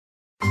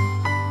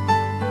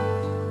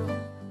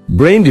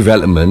Brain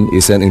development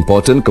is an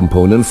important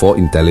component for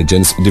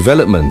intelligence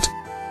development.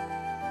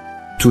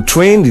 To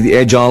train the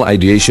agile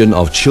ideation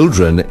of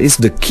children is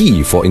the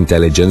key for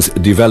intelligence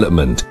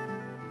development.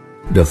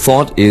 The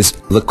thought is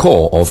the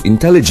core of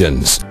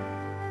intelligence.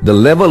 The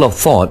level of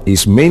thought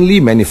is mainly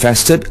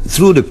manifested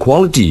through the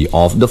quality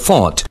of the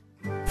thought.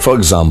 For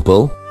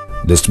example,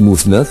 the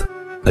smoothness,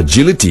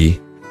 agility,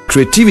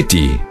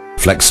 creativity,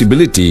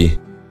 flexibility,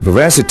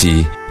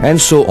 veracity, and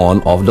so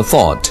on of the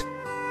thought.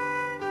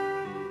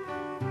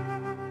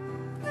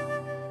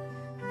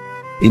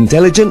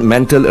 Intelligent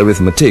mental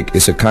arithmetic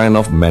is a kind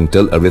of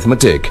mental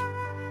arithmetic.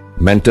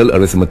 Mental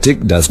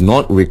arithmetic does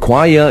not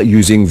require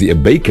using the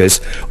abacus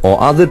or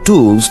other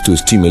tools to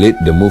stimulate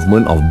the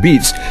movement of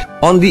beats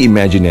on the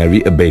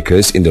imaginary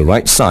abacus in the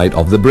right side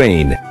of the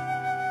brain.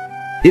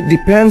 It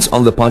depends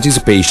on the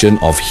participation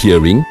of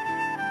hearing,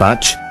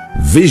 touch,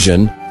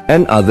 vision,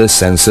 and other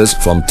senses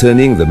from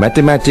turning the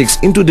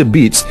mathematics into the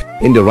beats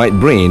in the right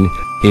brain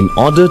in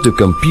order to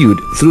compute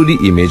through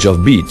the image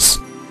of beats.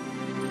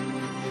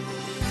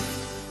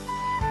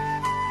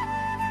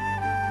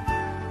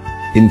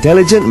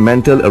 Intelligent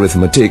mental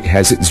arithmetic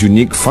has its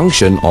unique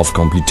function of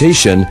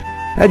computation,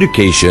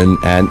 education,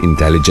 and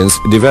intelligence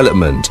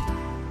development.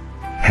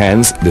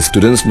 Hence, the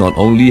students not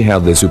only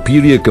have the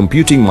superior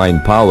computing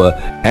mind power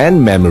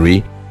and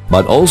memory,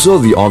 but also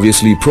the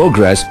obviously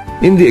progress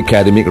in the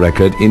academic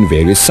record in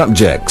various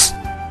subjects.